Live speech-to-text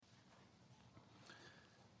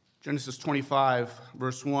Genesis 25,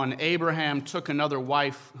 verse 1, Abraham took another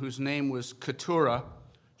wife whose name was Keturah.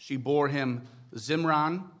 She bore him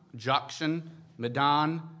Zimran, Jokshan,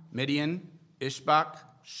 Medan, Midian, Ishbak,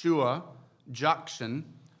 Shua, Jokshan,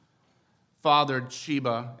 fathered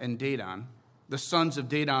Sheba and Dedan. The sons of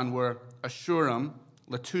Dedan were Ashuram,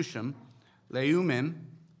 Letushim, Leumim.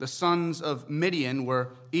 The sons of Midian were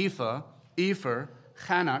Ephah, Epher,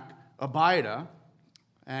 Chanak, Abida,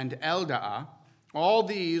 and Eldaah. All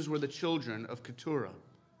these were the children of Keturah.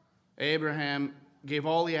 Abraham gave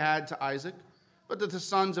all he had to Isaac, but to the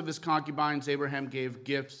sons of his concubines Abraham gave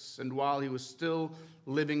gifts, and while he was still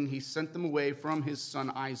living, he sent them away from his son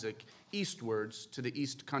Isaac eastwards to the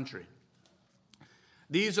east country.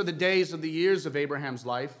 These are the days of the years of Abraham's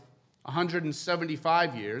life,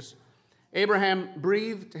 175 years. Abraham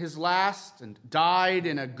breathed his last and died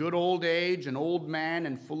in a good old age, an old man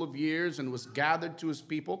and full of years, and was gathered to his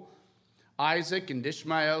people. Isaac and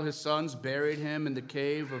Ishmael, his sons, buried him in the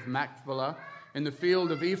cave of Machpelah, in the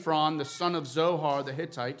field of Ephron, the son of Zohar the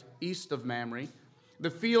Hittite, east of Mamre, the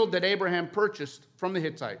field that Abraham purchased from the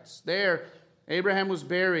Hittites. There, Abraham was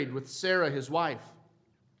buried with Sarah, his wife.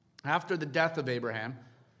 After the death of Abraham,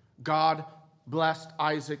 God blessed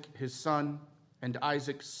Isaac, his son, and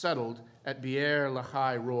Isaac settled at Beer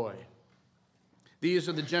Lahai Roi. These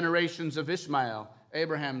are the generations of Ishmael,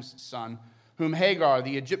 Abraham's son, whom Hagar,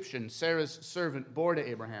 the Egyptian, Sarah's servant, bore to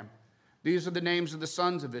Abraham. These are the names of the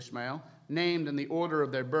sons of Ishmael, named in the order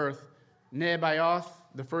of their birth: Nebaioth,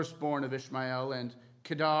 the firstborn of Ishmael, and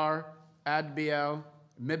Kedar, Adbeel,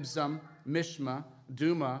 Mibzam, Mishma,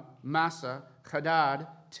 Duma, Massa, Hadad,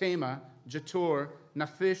 Tema, Jetur,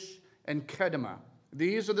 Naphish, and Kedema.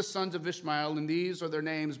 These are the sons of Ishmael, and these are their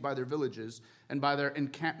names by their villages and by their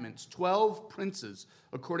encampments, 12 princes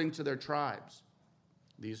according to their tribes.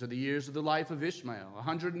 These are the years of the life of Ishmael,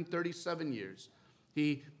 137 years.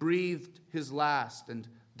 He breathed his last and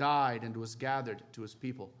died and was gathered to his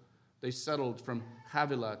people. They settled from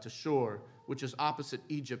Havilah to Shur, which is opposite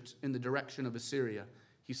Egypt in the direction of Assyria.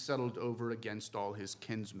 He settled over against all his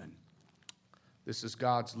kinsmen. This is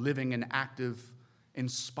God's living and active,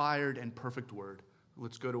 inspired and perfect word.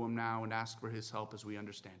 Let's go to him now and ask for his help as we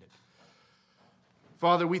understand it.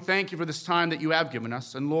 Father, we thank you for this time that you have given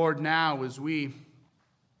us. And Lord, now as we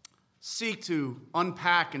seek to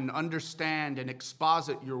unpack and understand and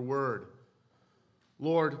exposit your word,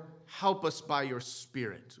 Lord, help us by your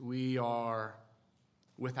Spirit. We are,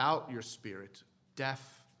 without your Spirit,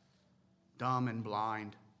 deaf, dumb, and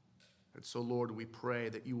blind. And so, Lord, we pray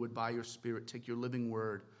that you would, by your Spirit, take your living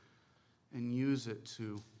word and use it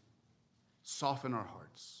to soften our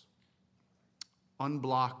hearts,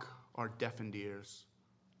 unblock our deafened ears,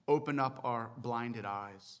 open up our blinded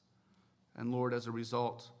eyes. And Lord, as a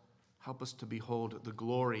result, help us to behold the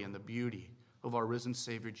glory and the beauty of our risen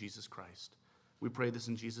Savior, Jesus Christ. We pray this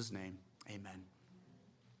in Jesus' name. Amen.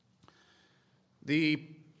 The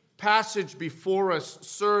passage before us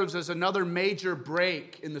serves as another major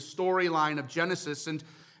break in the storyline of Genesis. And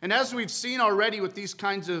as we've seen already with these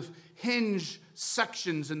kinds of hinge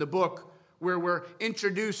sections in the book, where we're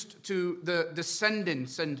introduced to the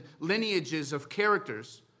descendants and lineages of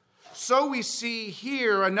characters, so we see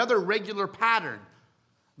here another regular pattern.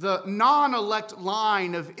 The non-elect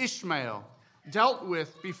line of Ishmael dealt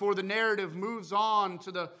with before the narrative moves on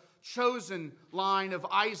to the chosen line of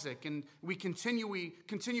Isaac. And we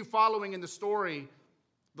continue following in the story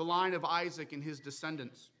the line of Isaac and his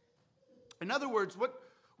descendants. In other words,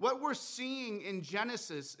 what we're seeing in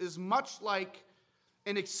Genesis is much like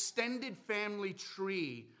an extended family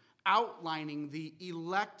tree outlining the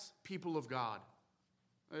elect people of God.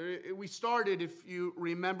 We started, if you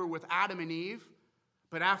remember, with Adam and Eve.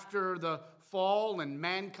 But after the fall and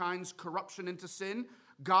mankind's corruption into sin,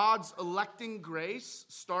 God's electing grace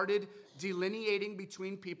started delineating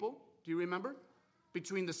between people. Do you remember?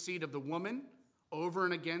 Between the seed of the woman over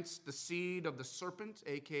and against the seed of the serpent,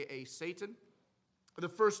 a.k.a. Satan. The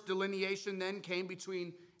first delineation then came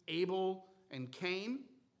between Abel and Cain.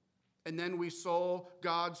 And then we saw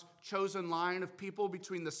God's chosen line of people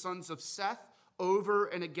between the sons of Seth over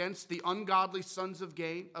and against the ungodly sons of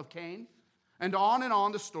Cain. And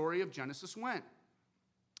on the story of Genesis went.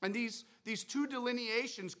 And these two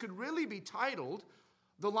delineations could really be titled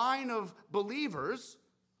the line of believers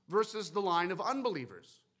versus the line of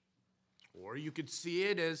unbelievers. Or you could see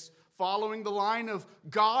it as following the line of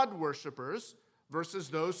God worshipers versus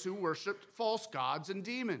those who worshiped false gods and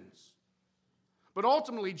demons. But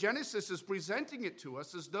ultimately, Genesis is presenting it to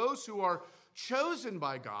us as those who are chosen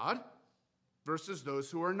by God versus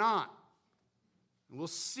those who are not. And we'll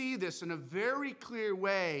see this in a very clear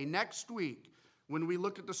way next week when we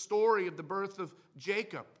look at the story of the birth of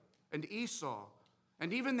Jacob and Esau.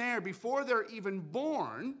 And even there, before they're even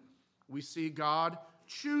born, we see God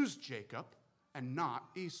choose Jacob and not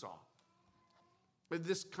Esau. But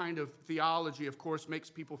this kind of theology, of course, makes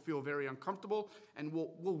people feel very uncomfortable, and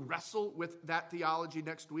we'll wrestle with that theology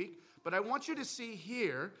next week. But I want you to see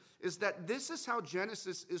here is that this is how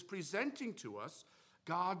Genesis is presenting to us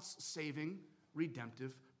God's saving,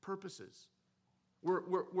 redemptive purposes.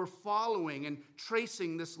 We're following and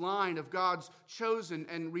tracing this line of God's chosen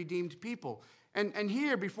and redeemed people. And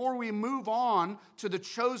here, before we move on to the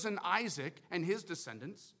chosen Isaac and his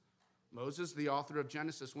descendants, Moses, the author of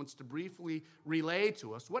Genesis, wants to briefly relay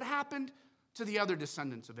to us what happened to the other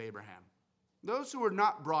descendants of Abraham, those who were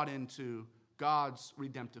not brought into God's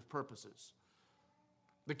redemptive purposes.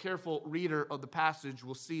 The careful reader of the passage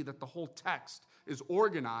will see that the whole text is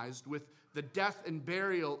organized with the death and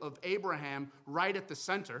burial of Abraham right at the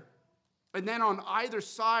center. And then on either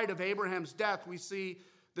side of Abraham's death, we see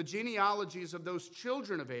the genealogies of those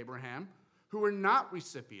children of Abraham who were not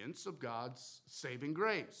recipients of God's saving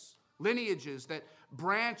grace. Lineages that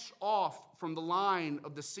branch off from the line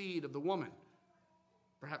of the seed of the woman.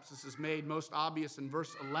 Perhaps this is made most obvious in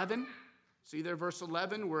verse 11. See there, verse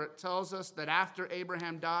 11, where it tells us that after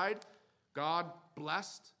Abraham died, God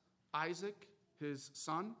blessed Isaac, his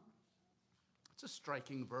son. It's a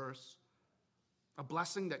striking verse. A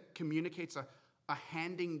blessing that communicates a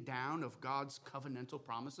handing down of God's covenantal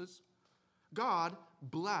promises. God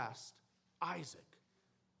blessed Isaac.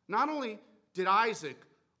 Not only did Isaac,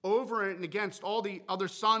 over and against all the other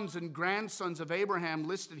sons and grandsons of Abraham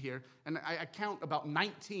listed here, and I count about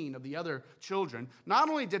 19 of the other children, not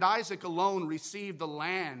only did Isaac alone receive the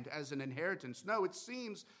land as an inheritance, no, it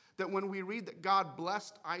seems that when we read that God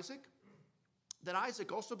blessed Isaac, that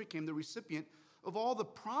Isaac also became the recipient of all the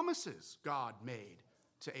promises God made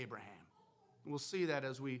to Abraham. We'll see that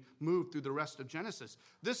as we move through the rest of Genesis.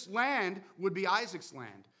 This land would be Isaac's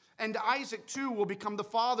land. And Isaac, too, will become the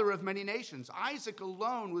father of many nations. Isaac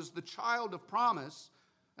alone was the child of promise,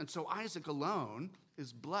 and so Isaac alone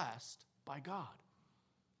is blessed by God.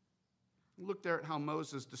 Look there at how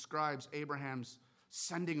Moses describes Abraham's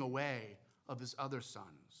sending away of his other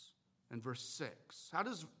sons in verse 6. How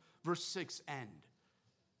does verse 6 end?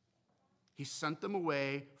 He sent them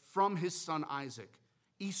away from his son Isaac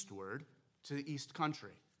eastward to the east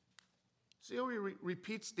country. See how he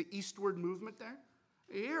repeats the eastward movement there?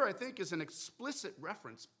 Here, I think, is an explicit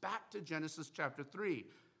reference back to Genesis chapter 3.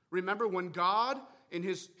 Remember when God, in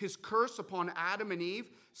his curse upon Adam and Eve,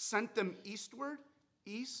 sent them eastward,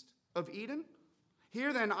 east of Eden?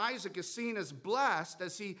 Here then, Isaac is seen as blessed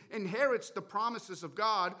as he inherits the promises of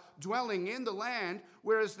God dwelling in the land,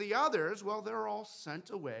 whereas the others, well, they're all sent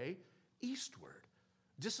away eastward,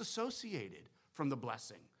 disassociated from the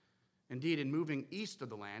blessing. Indeed, in moving east of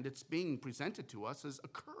the land, it's being presented to us as a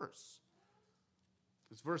curse.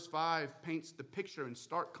 As verse 5 paints the picture in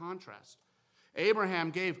stark contrast.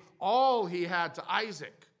 Abraham gave all he had to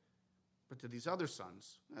Isaac, but to these other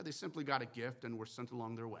sons, they simply got a gift and were sent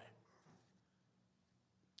along their way.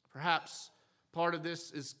 Perhaps part of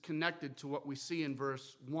this is connected to what we see in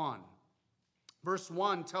verse 1. Verse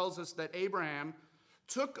 1 tells us that Abraham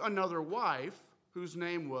took another wife whose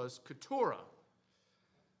name was Keturah.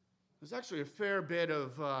 There's actually a fair bit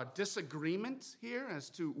of disagreement here as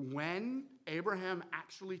to when Abraham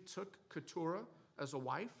actually took Keturah as a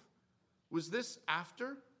wife. Was this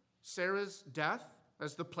after Sarah's death,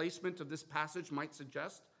 as the placement of this passage might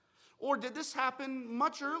suggest? Or did this happen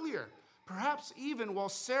much earlier, perhaps even while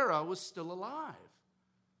Sarah was still alive?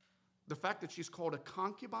 The fact that she's called a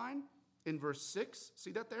concubine in verse 6,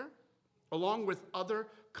 see that there? Along with other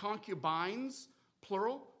concubines,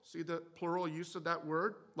 plural. See the plural use of that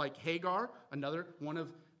word, like Hagar, another one of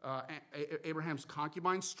Abraham's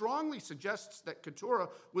concubines, strongly suggests that Keturah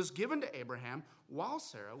was given to Abraham while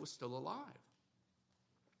Sarah was still alive.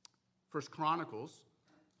 First Chronicles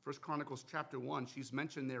chapter 1, she's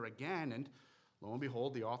mentioned there again, and lo and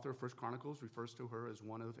behold, the author of First Chronicles refers to her as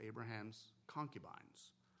one of Abraham's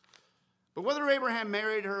concubines. But whether Abraham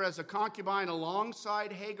married her as a concubine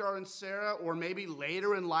alongside Hagar and Sarah, or maybe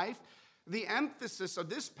later in life, the emphasis of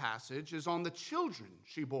this passage is on the children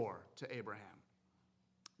she bore to Abraham.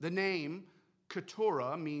 The name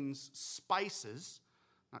Keturah means spices,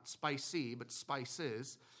 not spicy, but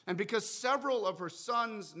spices. And because several of her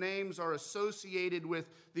sons' names are associated with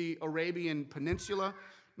the Arabian Peninsula,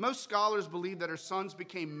 most scholars believe that her sons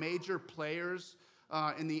became major players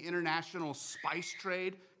in the international spice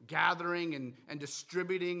trade, gathering and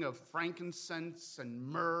distributing of frankincense and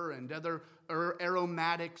myrrh and other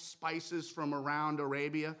aromatic spices from around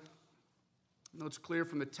Arabia. It's clear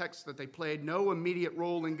from the text that they played no immediate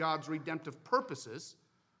role in God's redemptive purposes,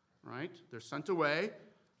 right? They're sent away.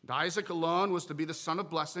 And Isaac alone was to be the son of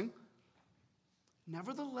blessing.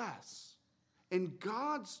 Nevertheless, in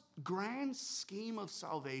God's grand scheme of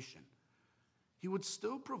salvation, he would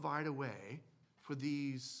still provide a way for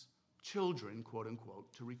these children, quote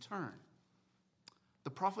unquote, to return. The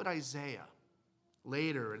prophet Isaiah,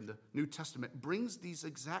 later in the New Testament, brings these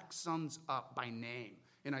exact sons up by name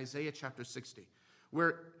in Isaiah chapter 60,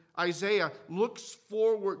 where Isaiah looks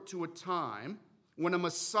forward to a time when a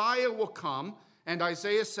Messiah will come, and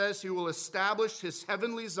Isaiah says he will establish his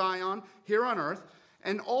heavenly Zion here on earth,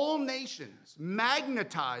 and all nations,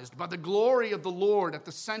 magnetized by the glory of the Lord at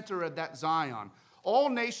the center of that Zion, all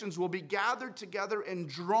nations will be gathered together and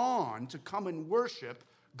drawn to come and worship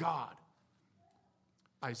God.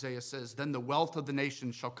 Isaiah says, then the wealth of the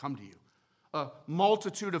nations shall come to you. A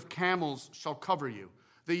multitude of camels shall cover you.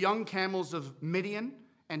 The young camels of Midian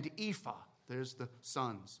and Ephah, there's the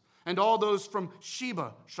sons. And all those from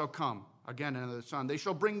Sheba shall come. Again, another son. They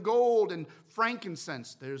shall bring gold and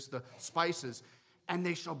frankincense, there's the spices. And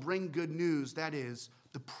they shall bring good news, that is,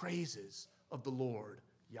 the praises of the Lord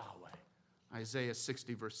Yahweh. Isaiah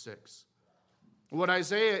 60, verse 6. What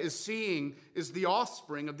Isaiah is seeing is the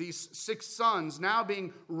offspring of these 6 sons now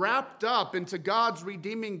being wrapped up into God's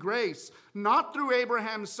redeeming grace, not through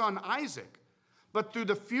Abraham's son Isaac, but through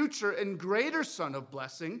the future and greater son of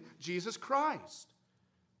blessing, Jesus Christ.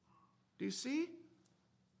 Do you see?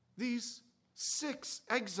 These 6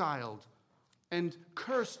 exiled and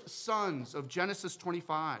cursed sons of Genesis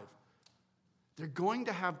 25, they're going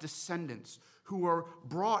to have descendants who are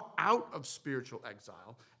brought out of spiritual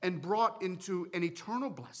exile and brought into an eternal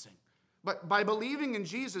blessing. But by believing in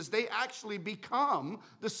Jesus, they actually become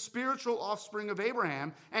the spiritual offspring of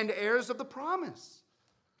Abraham and heirs of the promise.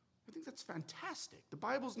 I think that's fantastic. The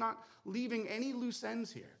Bible's not leaving any loose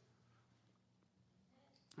ends here.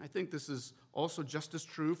 I think this is also just as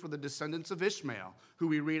true for the descendants of Ishmael, who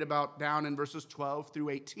we read about down in verses 12 through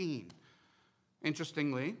 18.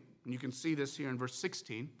 Interestingly, and you can see this here in verse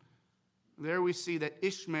 16, there we see that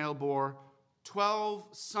Ishmael bore 12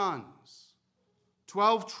 sons,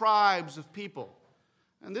 12 tribes of people.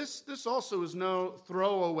 And this also is no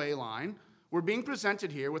throwaway line. We're being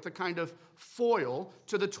presented here with a kind of foil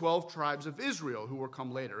to the 12 tribes of Israel who will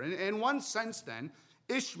come later. In one sense, then,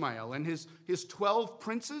 Ishmael and his 12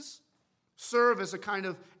 princes serve as a kind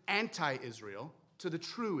of anti-Israel to the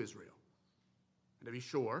true Israel. And to be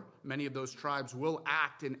sure, many of those tribes will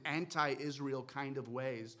act in anti-Israel kind of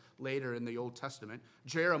ways later in the Old Testament.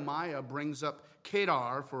 Jeremiah brings up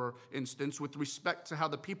Kedar, for instance, with respect to how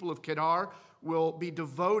the people of Kedar will be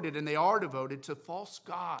devoted, and they are devoted, to false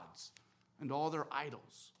gods and all their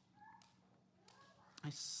idols. I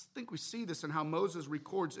think we see this in how Moses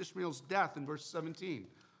records Ishmael's death in verse 17.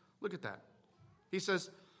 Look at that. He says,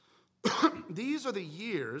 these are the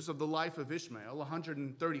years of the life of Ishmael,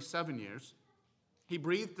 137 years. He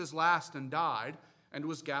breathed his last and died and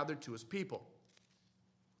was gathered to his people.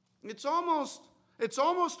 It's almost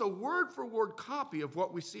a word-for-word copy of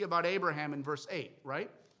what we see about Abraham in verse 8, right?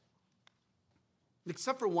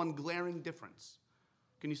 Except for one glaring difference.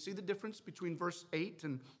 Can you see the difference between verse 8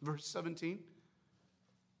 and verse 17?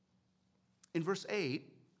 In verse 8,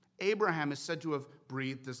 Abraham is said to have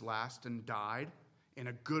breathed his last and died in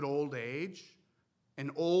a good old age,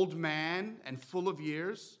 an old man and full of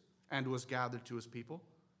years, and was gathered to his people.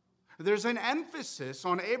 There's an emphasis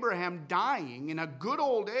on Abraham dying in a good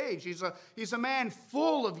old age. He's a man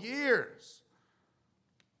full of years.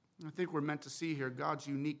 I think we're meant to see here God's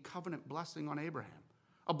unique covenant blessing on Abraham,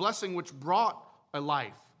 a blessing which brought a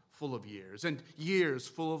life full of years and years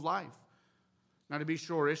full of life. Now, to be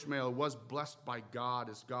sure, Ishmael was blessed by God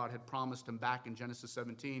as God had promised him back in Genesis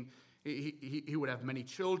 17. He would have many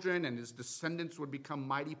children, and his descendants would become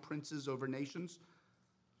mighty princes over nations.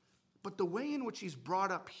 But the way in which he's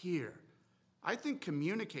brought up here, I think,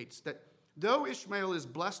 communicates that though Ishmael is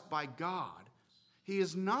blessed by God, he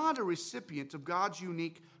is not a recipient of God's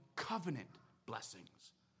unique covenant blessings.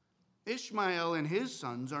 Ishmael and his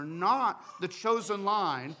sons are not the chosen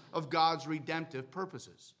line of God's redemptive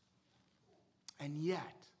purposes. And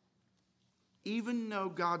yet, even though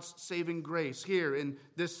God's saving grace here in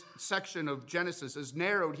this section of Genesis is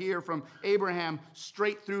narrowed here from Abraham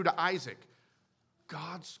straight through to Isaac,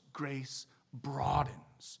 God's grace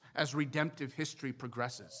broadens as redemptive history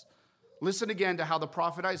progresses. Listen again to how the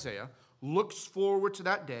prophet Isaiah looks forward to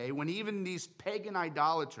that day when even these pagan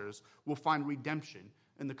idolaters will find redemption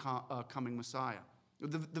in the coming Messiah.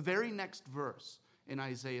 The very next verse in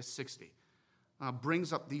Isaiah 60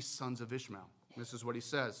 brings up these sons of Ishmael. This is what he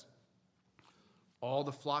says. All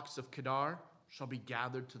the flocks of Kedar shall be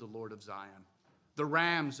gathered to the Lord of Zion. The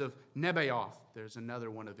rams of Nebaioth, there's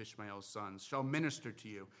another one of Ishmael's sons, shall minister to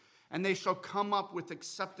you. And they shall come up with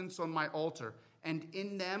acceptance on my altar, and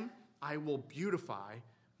in them I will beautify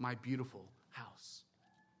my beautiful house.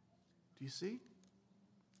 Do you see?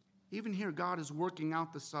 Even here, God is working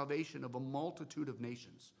out the salvation of a multitude of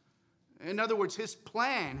nations. In other words, his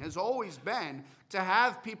plan has always been to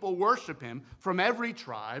have people worship him from every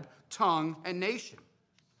tribe, tongue, and nation.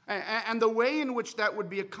 And the way in which that would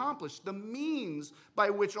be accomplished, the means by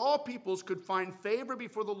which all peoples could find favor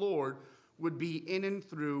before the Lord, would be in and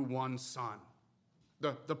through one son.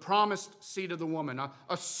 The promised seed of the woman,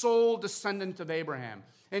 a sole descendant of Abraham.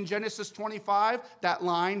 In Genesis 25, that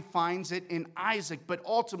line finds it in Isaac, but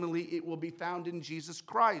ultimately it will be found in Jesus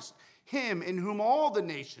Christ, him in whom all the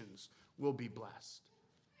nations will be blessed.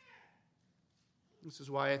 This is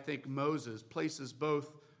why I think Moses places both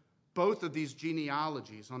of these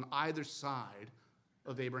genealogies on either side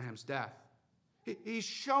of Abraham's death. He's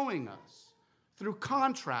showing us through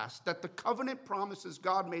contrast that the covenant promises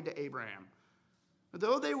God made to Abraham,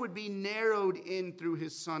 though they would be narrowed in through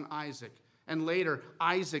his son Isaac, and later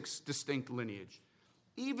Isaac's distinct lineage,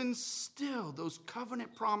 even still those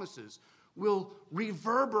covenant promises will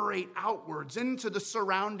reverberate outwards into the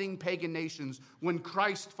surrounding pagan nations when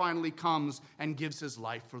Christ finally comes and gives his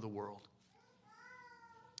life for the world.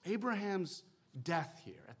 Abraham's death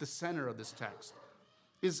here at the center of this text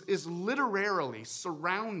is literally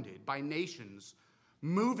surrounded by nations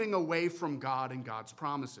moving away from God and God's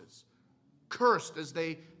promises, cursed as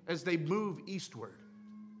they move eastward.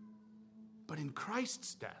 But in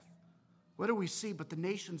Christ's death, what do we see but the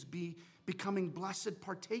nations becoming blessed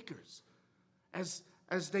partakers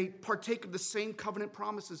as they partake of the same covenant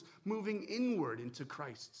promises, moving inward into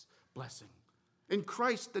Christ's blessing. In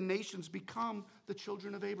Christ, the nations become the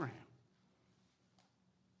children of Abraham.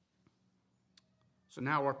 So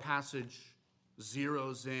now our passage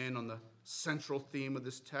zeroes in on the central theme of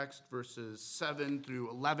this text, verses 7 through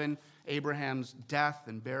 11, Abraham's death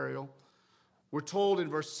and burial. We're told in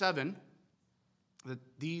verse 7 that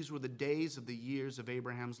these were the days of the years of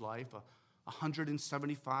Abraham's life,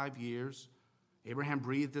 175 years. Abraham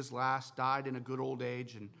breathed his last, died in a good old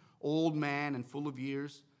age, an old man and full of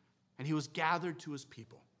years, and he was gathered to his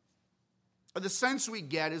people. The sense we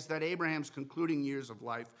get is that Abraham's concluding years of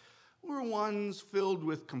life were ones filled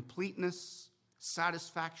with completeness,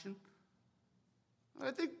 satisfaction. I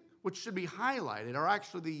think what should be highlighted are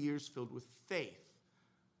actually the years filled with faith.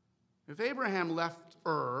 If Abraham left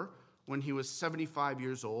Ur when he was 75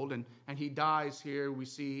 years old, and he dies here, we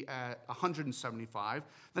see, at 175,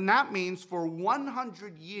 then that means for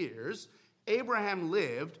 100 years, Abraham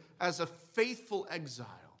lived as a faithful exile,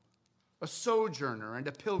 a sojourner, and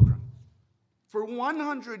a pilgrim. For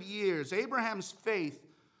 100 years, Abraham's faith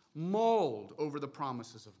mulled over the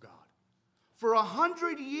promises of God. For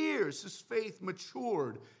 100 years, his faith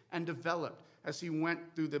matured and developed as he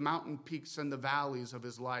went through the mountain peaks and the valleys of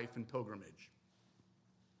his life and pilgrimage.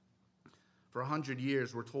 For 100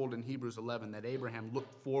 years, we're told in Hebrews 11 that Abraham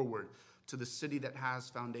looked forward to the city that has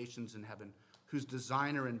foundations in heaven, whose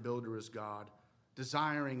designer and builder is God,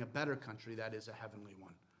 desiring a better country, that is, a heavenly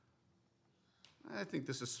one. I think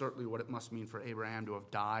this is certainly what it must mean for Abraham to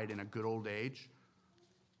have died in a good old age,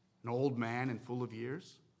 an old man and full of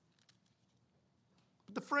years.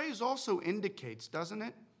 But the phrase also indicates, doesn't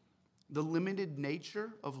it, the limited nature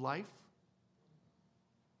of life?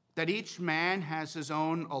 That each man has his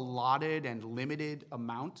own allotted and limited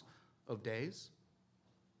amount of days.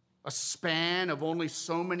 A span of only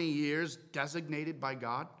so many years designated by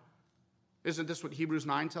God. Isn't this what Hebrews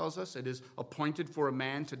 9 tells us? It is appointed for a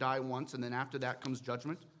man to die once, and then after that comes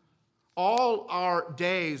judgment. All our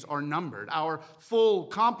days are numbered, our full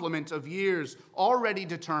complement of years already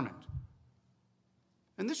determined.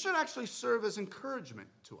 And this should actually serve as encouragement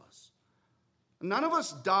to us. None of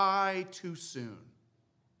us die too soon.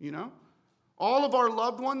 You know, all of our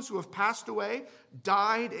loved ones who have passed away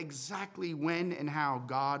died exactly when and how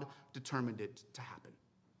God determined it to happen.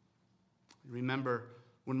 I remember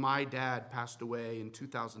when my dad passed away in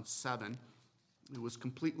 2007, it was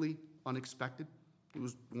completely unexpected. He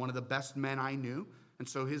was one of the best men I knew, and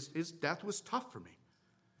so his death was tough for me.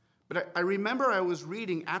 But I remember I was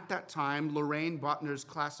reading at that time Lorraine Botner's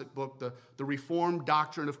classic book, The Reformed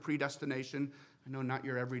Doctrine of Predestination. I know not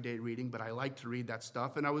your everyday reading, but I like to read that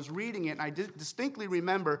stuff. And I was reading it, and I distinctly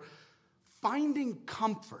remember finding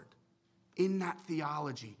comfort in that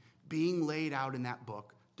theology being laid out in that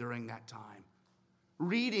book during that time.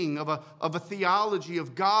 Reading of a theology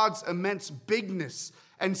of God's immense bigness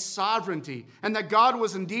and sovereignty, and that God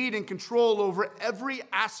was indeed in control over every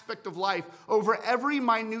aspect of life, over every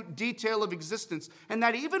minute detail of existence, and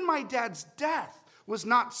that even my dad's death was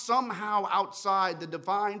not somehow outside the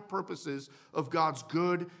divine purposes of God's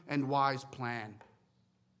good and wise plan.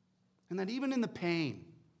 And that even in the pain,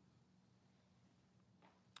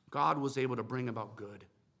 God was able to bring about good.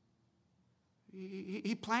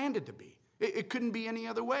 He planned it to be. It couldn't be any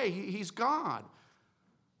other way. He's God.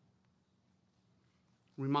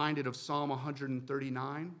 Reminded of Psalm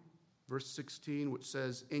 139, verse 16, which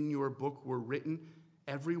says, "In your book were written,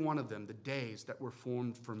 every one of them, the days that were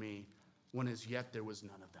formed for me, when as yet there was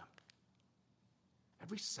none of them."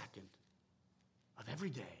 Every second of every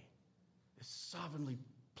day is sovereignly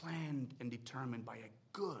planned and determined by a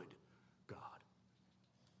good God.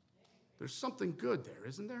 There's something good there,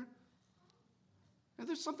 isn't there? And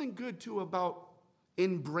there's something good, too, about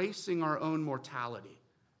embracing our own mortality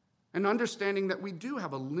and understanding that we do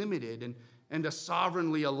have a limited and a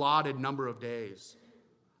sovereignly allotted number of days.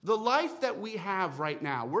 The life that we have right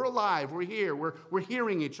now, we're alive, we're here, we're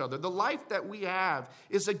hearing each other. The life that we have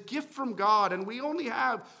is a gift from God, and we only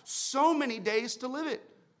have so many days to live it.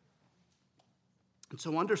 And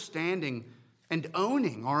so understanding and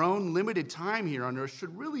owning our own limited time here on earth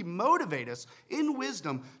should really motivate us in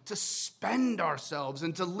wisdom to spend ourselves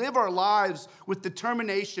and to live our lives with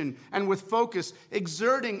determination and with focus,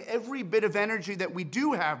 exerting every bit of energy that we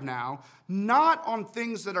do have now, not on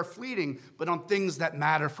things that are fleeting, but on things that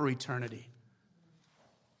matter for eternity.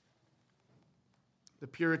 The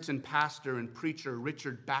Puritan pastor and preacher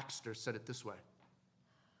Richard Baxter said it this way: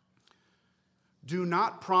 "Do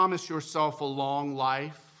not promise yourself a long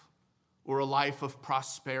life or a life of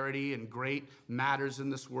prosperity and great matters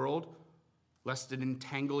in this world, lest it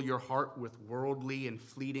entangle your heart with worldly and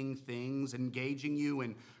fleeting things, engaging you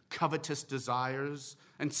in covetous desires,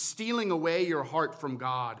 and stealing away your heart from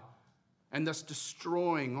God, and thus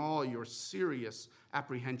destroying all your serious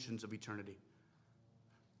apprehensions of eternity.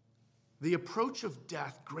 The approach of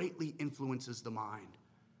death greatly influences the mind.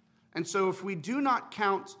 And so if we do not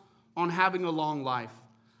count on having a long life,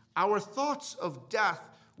 our thoughts of death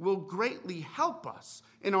will greatly help us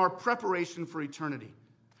in our preparation for eternity,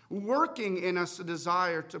 working in us a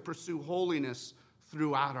desire to pursue holiness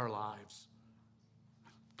throughout our lives.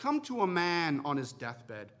 Come to a man on his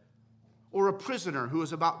deathbed, or a prisoner who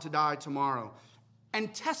is about to die tomorrow,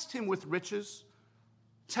 and test him with riches,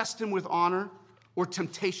 test him with honor, or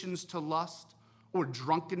temptations to lust, or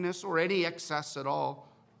drunkenness, or any excess at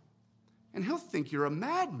all. And he'll think you're a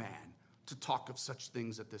madman to talk of such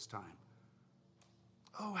things at this time.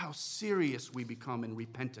 Oh, how serious we become in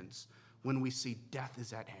repentance when we see death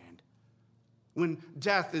is at hand. When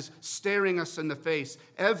death is staring us in the face,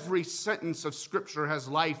 every sentence of Scripture has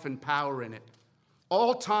life and power in it.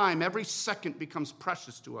 All time, every second becomes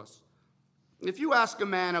precious to us. If you ask a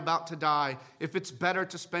man about to die if it's better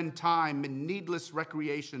to spend time in needless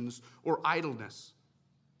recreations or idleness,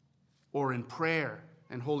 or in prayer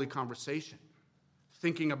and holy conversation,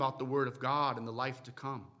 thinking about the Word of God and the life to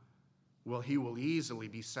come, well, he will easily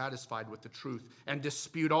be satisfied with the truth and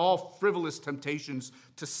dispute all frivolous temptations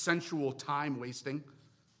to sensual time wasting.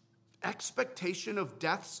 Expectation of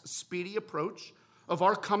death's speedy approach, of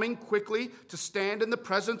our coming quickly to stand in the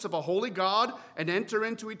presence of a holy God and enter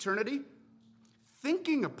into eternity.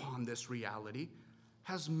 Thinking upon this reality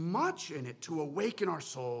has much in it to awaken our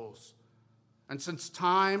souls. And since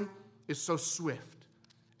time is so swift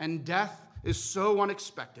and death is so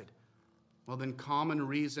unexpected, well, then common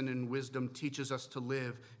reason and wisdom teaches us to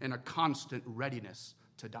live in a constant readiness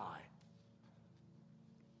to die.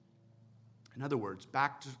 In other words,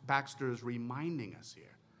 Baxter is reminding us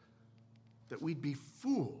here that we'd be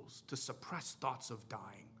fools to suppress thoughts of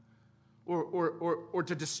dying or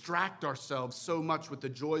to distract ourselves so much with the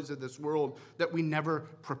joys of this world that we never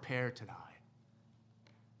prepare to die.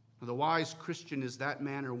 The wise Christian is that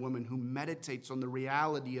man or woman who meditates on the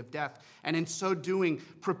reality of death and in so doing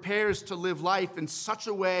prepares to live life in such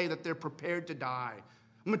a way that they're prepared to die.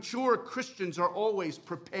 Mature Christians are always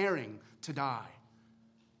preparing to die.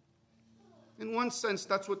 In one sense,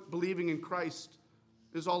 that's what believing in Christ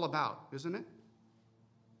is all about, isn't it?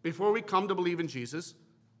 Before we come to believe in Jesus,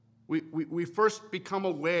 we first become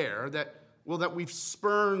aware that we've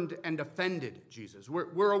spurned and offended Jesus.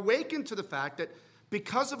 We're awakened to the fact that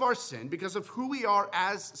because of our sin, because of who we are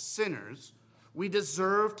as sinners, we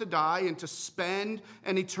deserve to die and to spend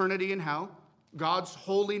an eternity in hell. God's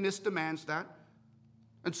holiness demands that.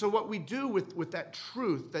 And so what we do with that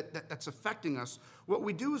truth that's affecting us, what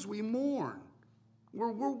we do is we mourn.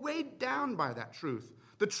 We're weighed down by that truth.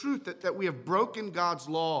 The truth that we have broken God's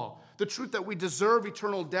law. The truth that we deserve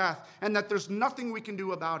eternal death and that there's nothing we can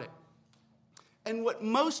do about it. And what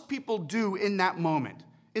most people do in that moment,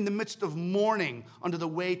 in the midst of mourning under the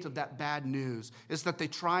weight of that bad news, is that they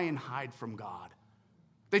try and hide from God.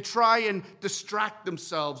 They try and distract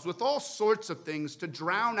themselves with all sorts of things to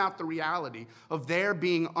drown out the reality of their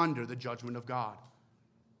being under the judgment of God.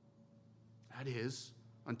 That is,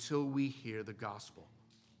 until we hear the gospel.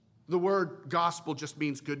 The word gospel just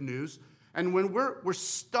means good news. And when we're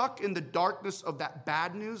stuck in the darkness of that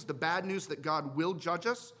bad news, the bad news that God will judge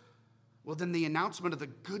us, well, then the announcement of the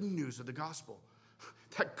good news of the gospel,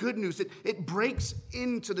 that good news, it breaks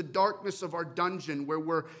into the darkness of our dungeon where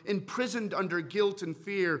we're imprisoned under guilt and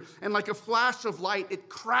fear. And like a flash of light, it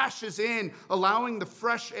crashes in, allowing the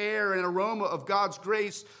fresh air and aroma of God's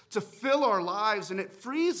grace to fill our lives, and it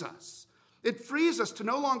frees us. It frees us to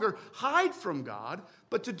no longer hide from God,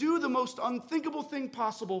 but to do the most unthinkable thing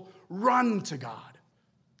possible, run to God.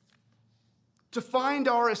 To find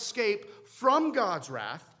our escape from God's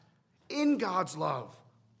wrath in God's love.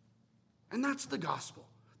 And that's the gospel.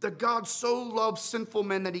 That God so loved sinful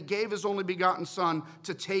men that he gave his only begotten Son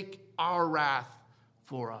to take our wrath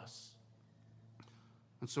for us.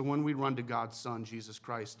 And so when we run to God's Son, Jesus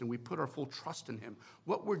Christ, and we put our full trust in him,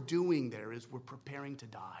 what we're doing there is we're preparing to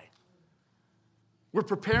die. We're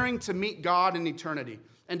preparing to meet God in eternity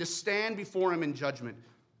and to stand before him in judgment.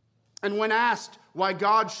 And when asked why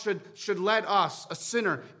God should let us, a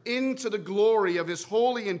sinner, into the glory of his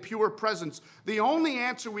holy and pure presence, the only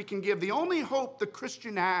answer we can give, the only hope the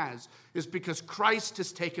Christian has, is because Christ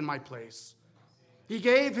has taken my place. He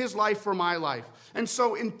gave his life for my life. And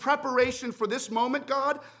so in preparation for this moment,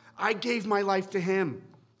 God, I gave my life to him.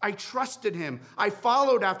 I trusted him. I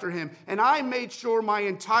followed after him. And I made sure my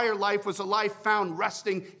entire life was a life found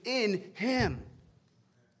resting in him.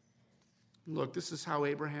 Look, this is how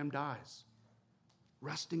Abraham dies,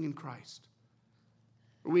 resting in Christ.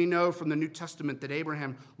 We know from the New Testament that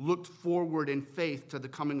Abraham looked forward in faith to the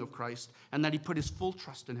coming of Christ and that he put his full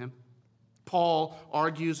trust in him. Paul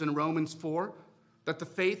argues in Romans 4 that the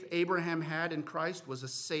faith Abraham had in Christ was a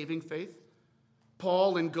saving faith.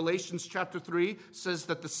 Paul in Galatians chapter 3 says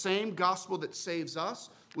that the same gospel that saves us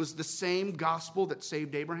was the same gospel that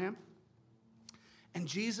saved Abraham. And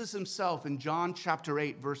Jesus himself in John chapter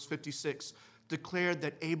 8, verse 56, declared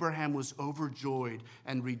that Abraham was overjoyed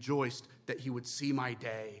and rejoiced that he would see my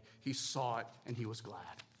day. He saw it and he was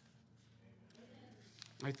glad.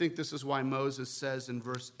 I think this is why Moses says in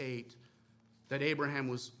verse 8 that Abraham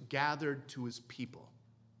was gathered to his people.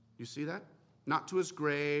 You see that? Not to his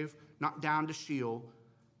grave, not down to Sheol,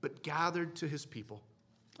 but gathered to his people.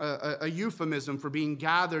 A euphemism for being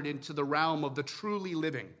gathered into the realm of the truly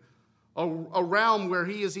living. A realm where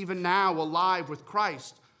he is even now alive with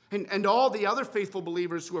Christ and all the other faithful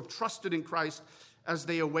believers who have trusted in Christ as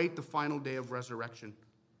they await the final day of resurrection,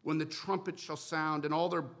 when the trumpet shall sound and all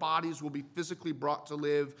their bodies will be physically brought to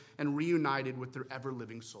live and reunited with their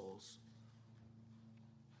ever-living souls.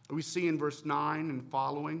 We see in verse 9 and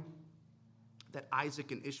following that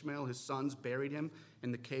Isaac and Ishmael, his sons, buried him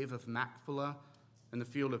in the cave of Machpelah in the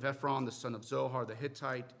field of Ephron, the son of Zohar the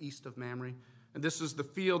Hittite, east of Mamre. And this is the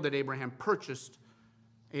field that Abraham purchased.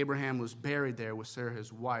 Abraham was buried there with Sarah,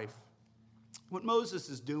 his wife. What Moses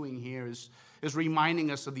is doing here is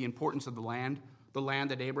reminding us of the importance of the land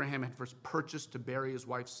that Abraham had first purchased to bury his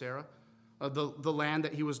wife Sarah, the land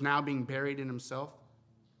that he was now being buried in himself.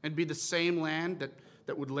 It'd be the same land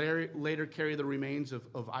that would later carry the remains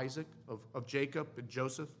of Isaac, of Jacob, and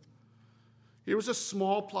Joseph. Here was a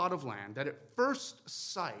small plot of land that at first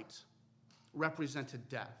sight represented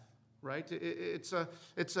death. Right? It's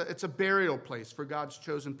a burial place for God's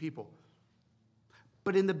chosen people.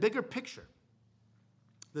 But in the bigger picture,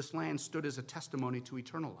 this land stood as a testimony to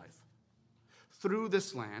eternal life. Through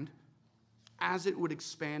this land, as it would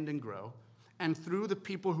expand and grow, and through the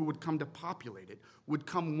people who would come to populate it, would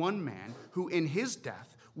come one man who in his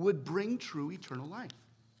death would bring true eternal life.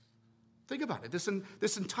 Think about it.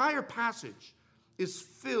 This entire passage is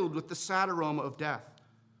filled with the sad aroma of death.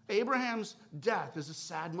 Abraham's death is a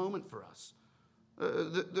sad moment for us.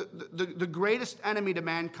 The greatest enemy to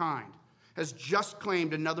mankind has just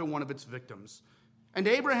claimed another one of its victims. And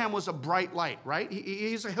Abraham was a bright light, right?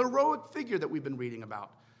 He's a heroic figure that we've been reading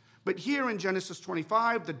about. But here in Genesis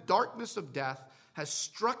 25, the darkness of death has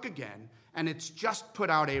struck again, and it's just put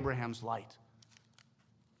out Abraham's light.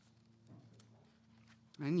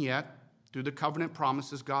 And yet, through the covenant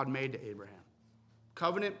promises God made to Abraham,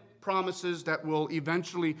 covenant promises that will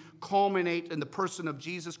eventually culminate in the person of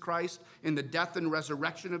Jesus Christ, in the death and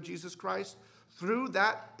resurrection of Jesus Christ. Through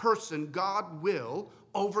that person, God will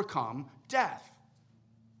overcome death.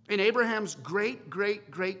 In Abraham's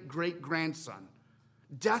great-great-great-great-grandson,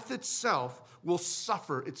 death itself will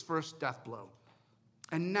suffer its first death blow.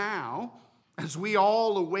 And now, as we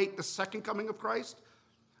all await the second coming of Christ,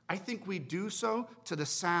 I think we do so to the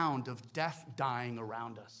sound of death dying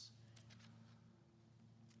around us.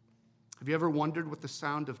 Have you ever wondered what the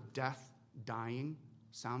sound of death dying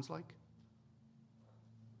sounds like?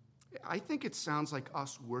 I think it sounds like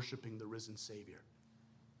us worshiping the risen Savior.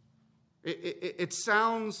 It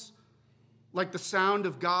sounds like the sound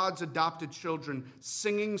of God's adopted children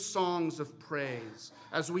singing songs of praise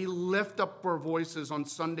as we lift up our voices on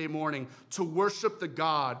Sunday morning to worship the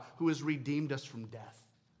God who has redeemed us from death.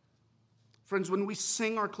 Friends, when we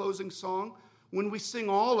sing our closing song, when we sing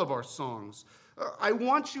all of our songs, I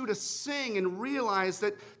want you to sing and realize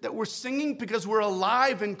that we're singing because we're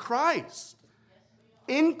alive in Christ.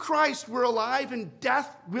 In Christ, we're alive, and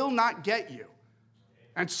death will not get you.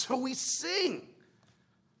 And so we sing.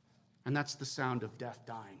 And that's the sound of death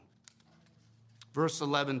dying. Verse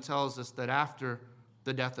 11 tells us that after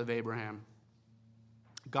the death of Abraham,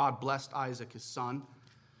 God blessed Isaac, his son.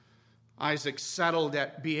 Isaac settled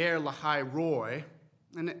at Beer Lahai Roi.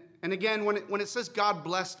 And again, when it says God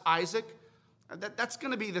blessed Isaac, that's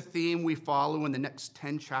going to be the theme we follow in the next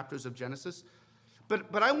 10 chapters of Genesis.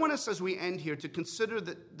 But I want us, as we end here, to consider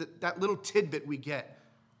that little tidbit we get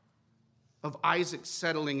of Isaac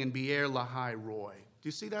settling in Beer Lahai Roi. Do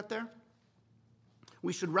you see that there?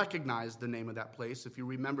 We should recognize the name of that place. If you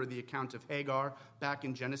remember the account of Hagar back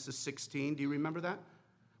in Genesis 16, do you remember that?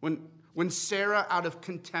 When Sarah, out of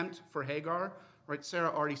contempt for Hagar, right? Sarah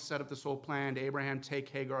already set up this whole plan to Abraham, take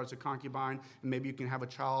Hagar as a concubine, and maybe you can have a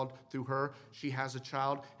child through her. She has a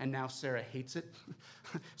child, and now Sarah hates it.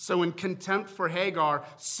 So in contempt for Hagar,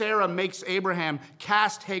 Sarah makes Abraham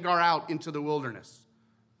cast Hagar out into the wilderness.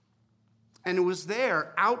 And it was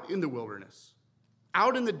there, out in the wilderness,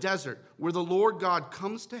 out in the desert, where the Lord God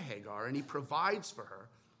comes to Hagar, and he provides for her,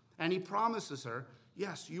 and he promises her,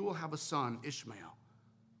 yes, you will have a son, Ishmael,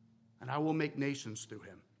 and I will make nations through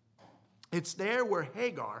him. It's there where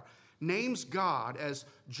Hagar names God as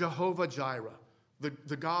Jehovah Jireh,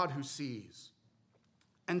 the God who sees.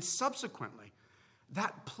 And subsequently,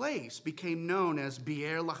 that place became known as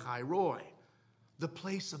Beer Lahai Roi, the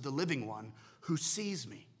place of the living one who sees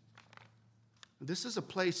me. This is a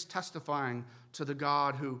place testifying to the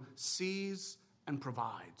God who sees and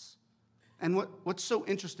provides. And what's so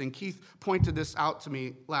interesting, Keith pointed this out to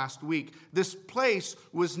me last week. This place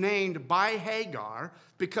was named by Hagar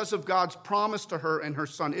because of God's promise to her and her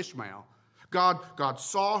son Ishmael. God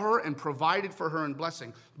saw her and provided for her in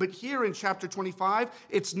blessing. But here in chapter 25,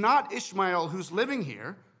 it's not Ishmael who's living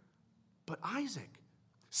here, but Isaac.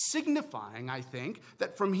 Signifying, I think,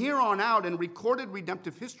 that from here on out in recorded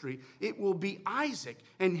redemptive history, it will be Isaac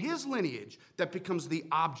and his lineage that becomes the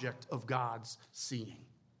object of God's seeing.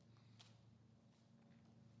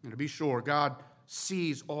 And to be sure, God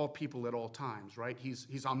sees all people at all times, right?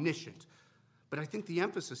 He's omniscient. But I think the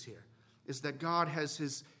emphasis here is that God has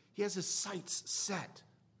his sights set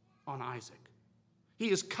on Isaac. He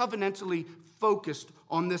is covenantally focused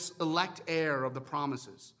on this elect heir of the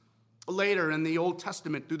promises. Later in the Old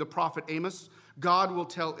Testament, through the prophet Amos, God will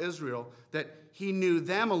tell Israel that he knew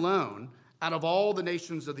them alone out of all the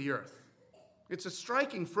nations of the earth. It's a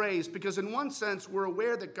striking phrase because in one sense, we're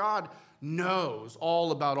aware that God knows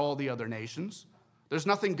all about all the other nations. There's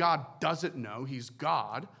nothing God doesn't know. He's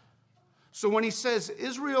God. So when he says,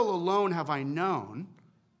 Israel alone have I known,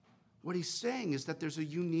 what he's saying is that there's a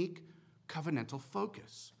unique covenantal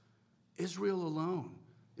focus. Israel alone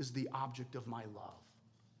is the object of my love.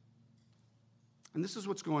 And this is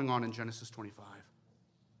what's going on in Genesis 25.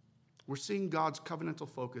 We're seeing God's covenantal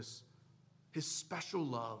focus, his special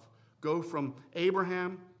love, go from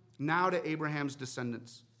Abraham now to Abraham's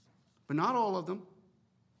descendants. But not all of them.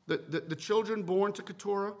 The children born to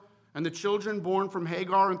Keturah and the children born from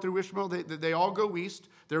Hagar and through Ishmael, they all go east.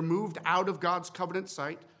 They're moved out of God's covenant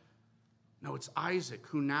sight. No, it's Isaac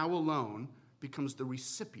who now alone becomes the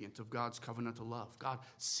recipient of God's covenantal love. God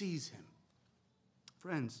sees him.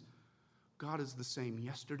 Friends, God is the same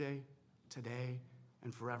yesterday, today,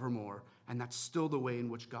 and forevermore. And that's still the way in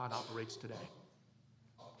which God operates today.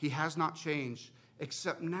 He has not changed,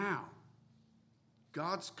 except now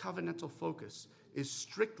God's covenantal focus is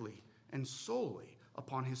strictly and solely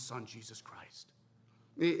upon his son, Jesus Christ.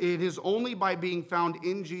 It is only by being found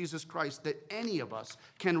in Jesus Christ that any of us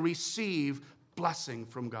can receive blessing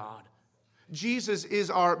from God. Jesus is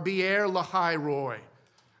our Beer Lahai Roi.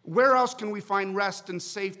 Where else can we find rest and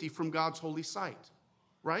safety from God's holy sight?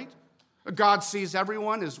 Right? God sees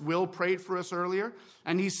everyone, as Will prayed for us earlier,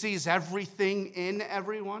 and he sees everything in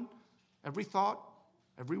everyone, every thought,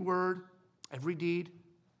 every word, every deed.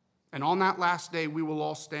 And on that last day, we will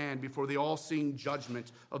all stand before the all-seeing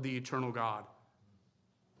judgment of the eternal God.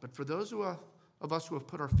 But for those of us who have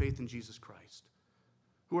put our faith in Jesus Christ,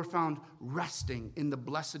 who are found resting in the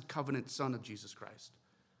blessed covenant Son of Jesus Christ.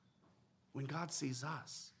 When God sees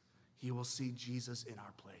us, he will see Jesus in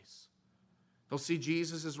our place. He'll see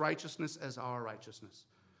Jesus' righteousness as our righteousness.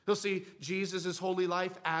 He'll see Jesus' holy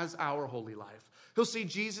life as our holy life. He'll see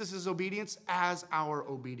Jesus' obedience as our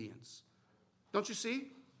obedience. Don't you see?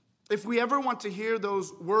 If we ever want to hear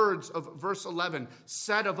those words of verse 11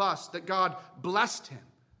 said of us that God blessed him,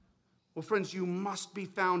 well, friends, you must be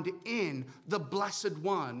found in the blessed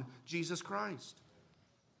one, Jesus Christ.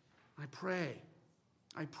 I pray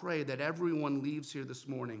that everyone leaves here this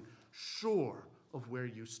morning sure of where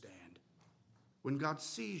you stand. When God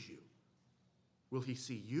sees you, will he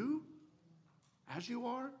see you as you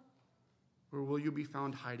are, or will you be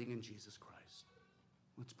found hiding in Jesus Christ?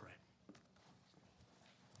 Let's pray.